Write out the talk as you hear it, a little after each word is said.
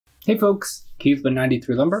Hey folks, Keith with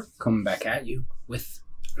 93 Lumber coming back at you with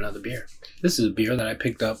another beer. This is a beer that I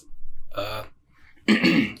picked up at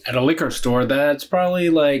a liquor store that's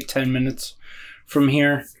probably like 10 minutes from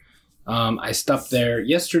here. I stopped there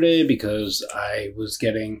yesterday because I was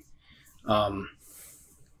getting, I'm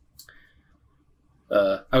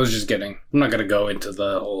not going to go into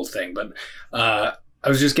the whole thing, but I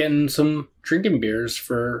was just getting some drinking beers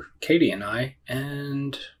for Katie and I,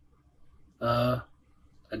 and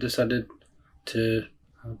I decided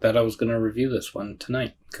that I was going to review this one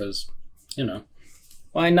tonight because, you know,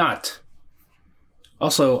 why not?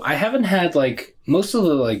 Also, I haven't had, most of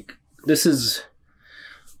the,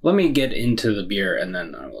 let me get into the beer and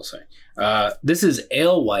then I will say. This is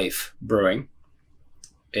Alewife Brewing.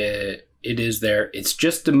 It is It's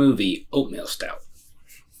Just a Movie Oatmeal Stout.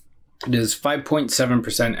 It is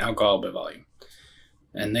 5.7% alcohol by volume.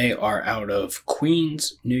 And they are out of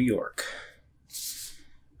Queens, New York.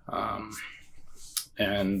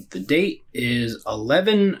 And the date is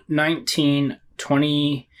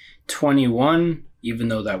 11/19/2021, even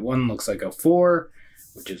though that one looks like a 4,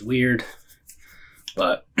 which is weird.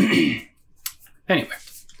 But anyway,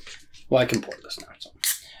 well, I can pour this now. So.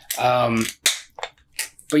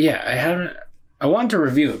 But yeah, I wanted to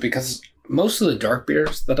review it because most of the dark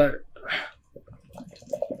beers that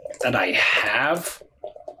I have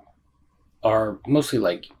are mostly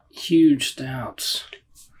like huge stouts.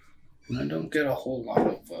 And I don't get a whole lot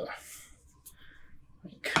of,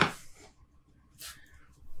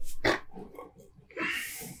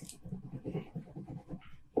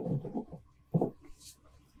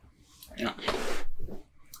 yeah.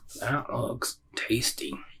 That looks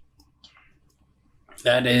tasty.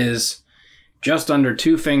 That is just under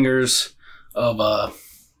 2 fingers of,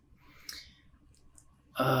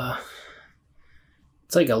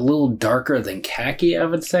 it's like a little darker than khaki, I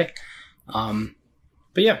would say. But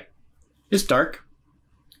yeah. It's dark.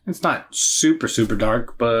 It's not super, super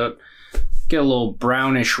dark, but get a little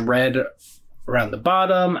brownish red around the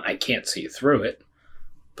bottom. I can't see through it,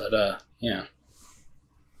 but yeah.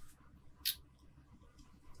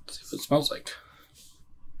 Let's see what it smells like.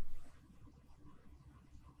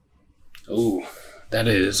 Oh, that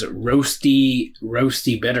is roasty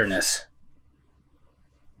bitterness.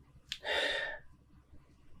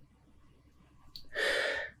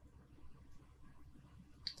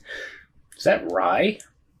 Is that rye?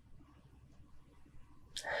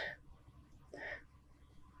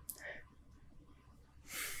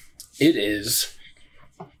 It is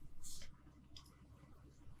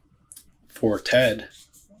for Ted.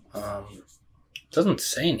 Doesn't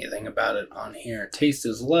say anything about it on here. Taste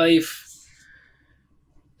is life.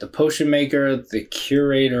 The potion maker, the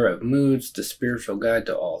curator of moods, the spiritual guide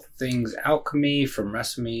to all things alchemy, from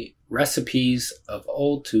recipes of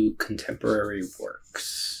old to contemporary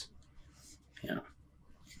works. Yeah,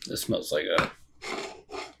 this smells like a...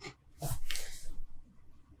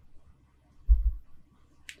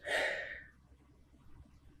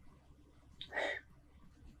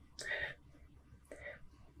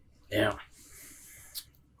 Yeah.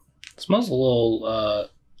 It smells a little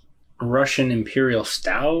Russian Imperial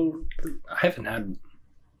Stout. I haven't had...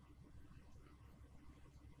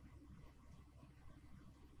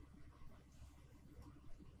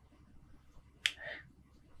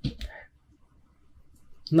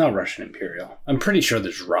 Not Russian Imperial. I'm pretty sure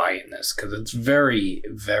there's rye in this because it's very,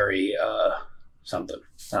 very something.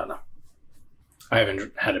 I don't know. I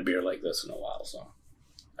haven't had a beer like this in a while, so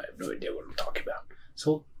I have no idea what I'm talking about.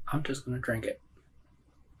 So I'm just going to drink it.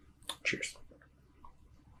 Cheers.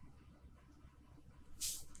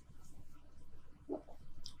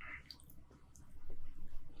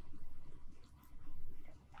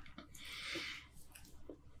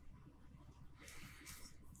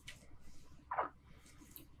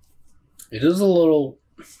 It's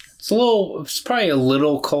probably a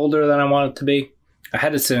little colder than I want it to be. I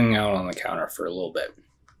had it sitting out on the counter for a little bit,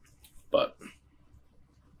 but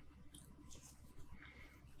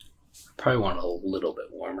I probably want it a little bit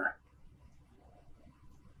warmer.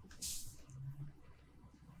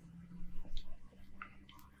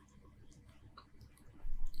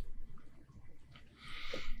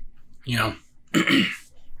 You know,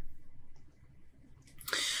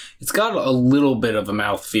 it's got a little bit of a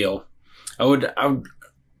mouthfeel. I would,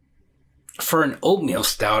 for an oatmeal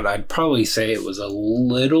stout, I'd probably say it was a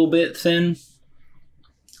little bit thin.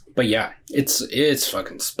 But yeah, it's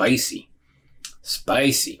fucking spicy.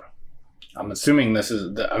 Spicy. I'm assuming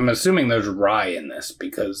there's rye in this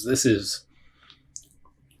because this is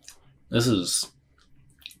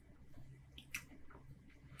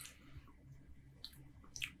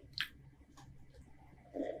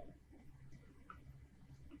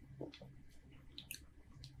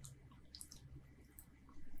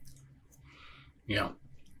You know,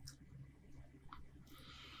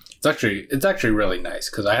 it's actually really nice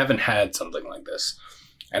because I haven't had something like this,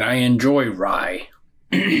 and I enjoy rye.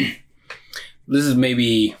 This is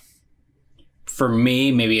maybe, for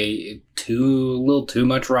me, maybe a little too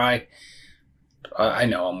much rye. I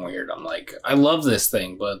know I'm weird. I'm like, I love this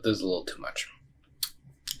thing, but there's a little too much.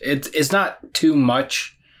 It's not too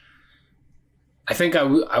much. I think I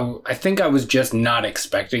was just not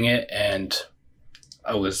expecting it, and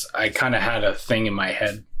I kind of had a thing in my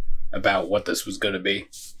head about what this was going to be,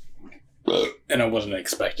 and I wasn't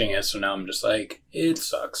expecting it. So now I'm just like, it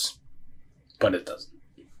sucks, but it doesn't.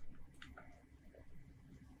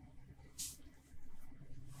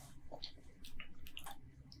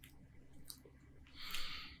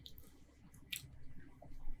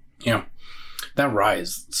 You know, that rye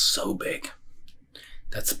is so big.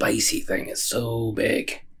 That spicy thing is so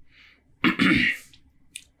big.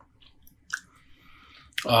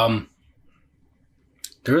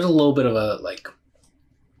 There is a little bit of a, like,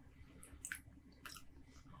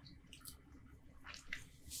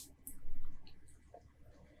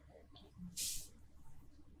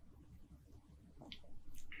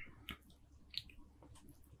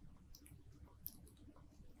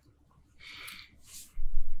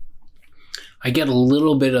 I get a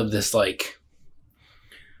little bit of this, like,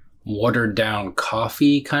 watered down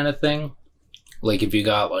coffee kind of thing. Like if you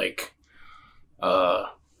got like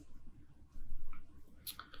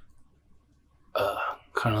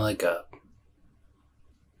kind of like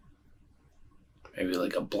maybe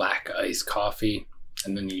like a black iced coffee,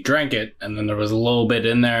 and then you drank it, and then there was a little bit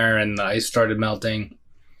in there and the ice started melting.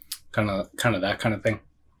 Kind of that kind of thing.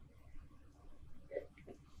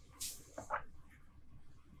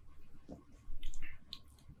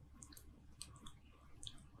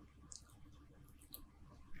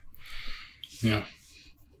 Yeah.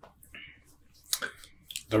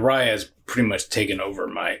 The rye has pretty much taken over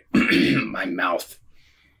my my mouth.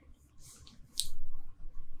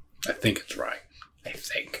 I think it's rye. I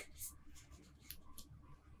think.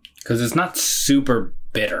 Because it's not super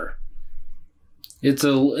bitter. It's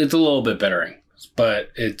a little bit bittering,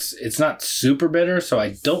 but it's not super bitter, so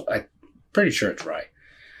I'm pretty sure it's rye.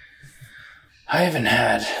 I haven't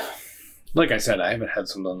had, like I said, I haven't had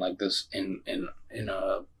something like this in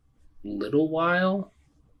a little while,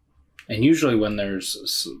 and usually when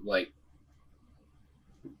there's like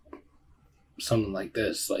something like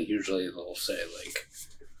this, like usually they'll say like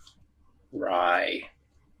rye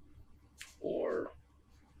or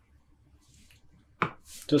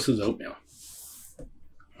just as oatmeal.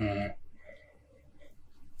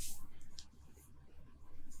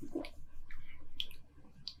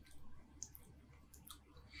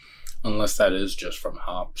 Unless that is just from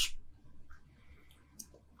hops.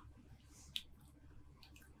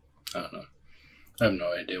 I don't know. I have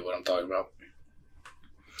no idea what I'm talking about.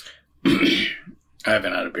 I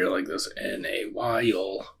haven't had a beer like this in a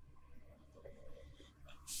while.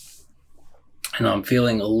 And I'm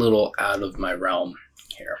feeling a little out of my realm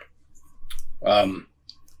here. But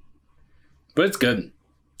it's good.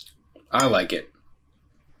 I like it.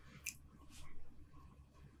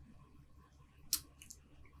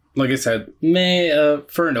 Like I said,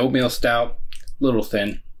 for an oatmeal stout, a little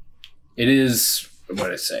thin. It is, what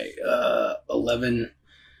did I say,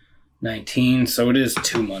 11/19, so it is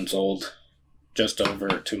 2 months old. Just over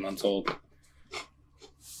 2 months old.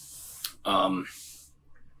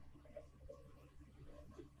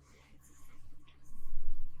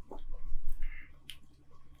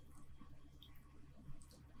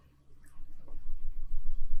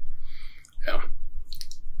 Yeah.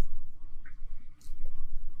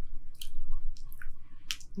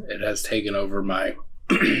 It has taken over my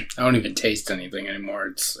I don't even taste anything anymore.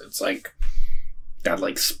 It's like that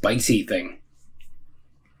like spicy thing.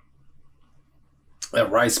 That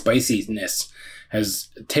rye spiciness has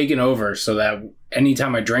taken over so that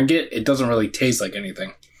anytime I drink it, it doesn't really taste like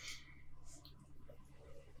anything.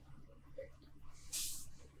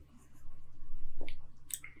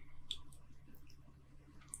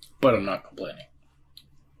 But I'm not complaining.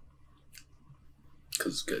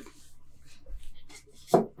 Because it's good.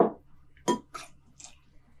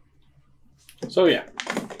 So yeah.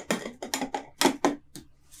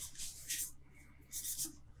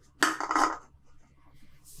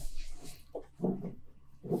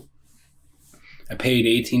 I paid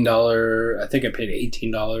 $18. I think I paid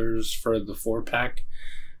 $18 for the 4-pack.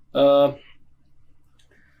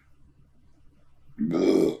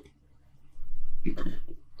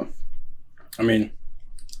 I mean,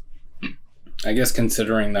 I guess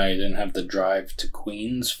considering that I didn't have to drive to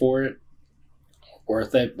Queens for it,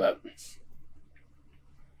 worth it, but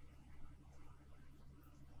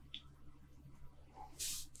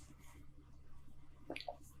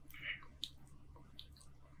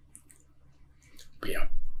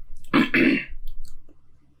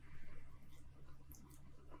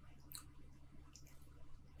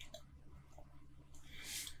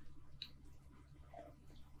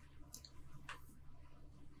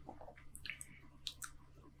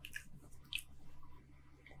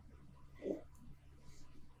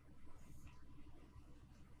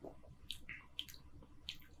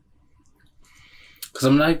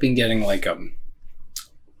Because I'm not even getting like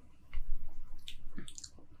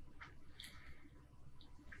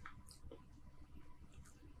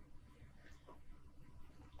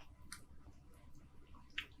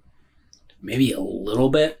maybe a little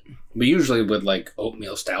bit, but usually with like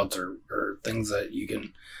oatmeal stouts or things that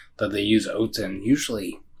that they use oats in,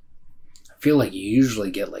 usually I feel like you usually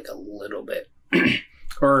get like a little bit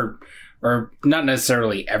or not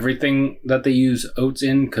necessarily everything that they use oats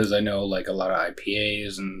in, because I know like a lot of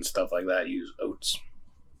IPAs and stuff like that use oats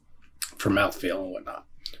for mouthfeel and whatnot.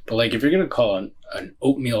 But like if you're gonna call an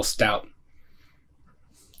oatmeal stout,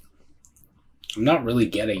 I'm not really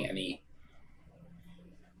getting any.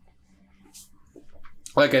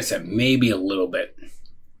 Like I said, maybe a little bit.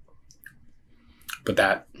 But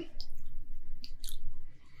that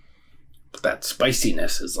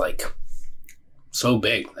spiciness is like so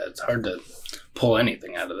big that it's hard to pull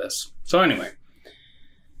anything out of this. So anyway,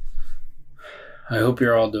 I hope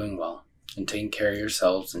you're all doing well and taking care of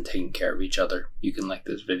yourselves and taking care of each other. You can like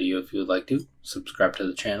this video if you would like to. Subscribe to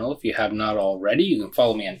the channel if you have not already. You can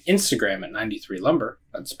follow me on Instagram at 93lumber.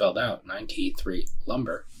 That's spelled out,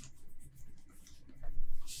 93lumber.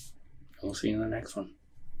 We'll see you in the next one.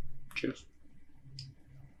 Cheers.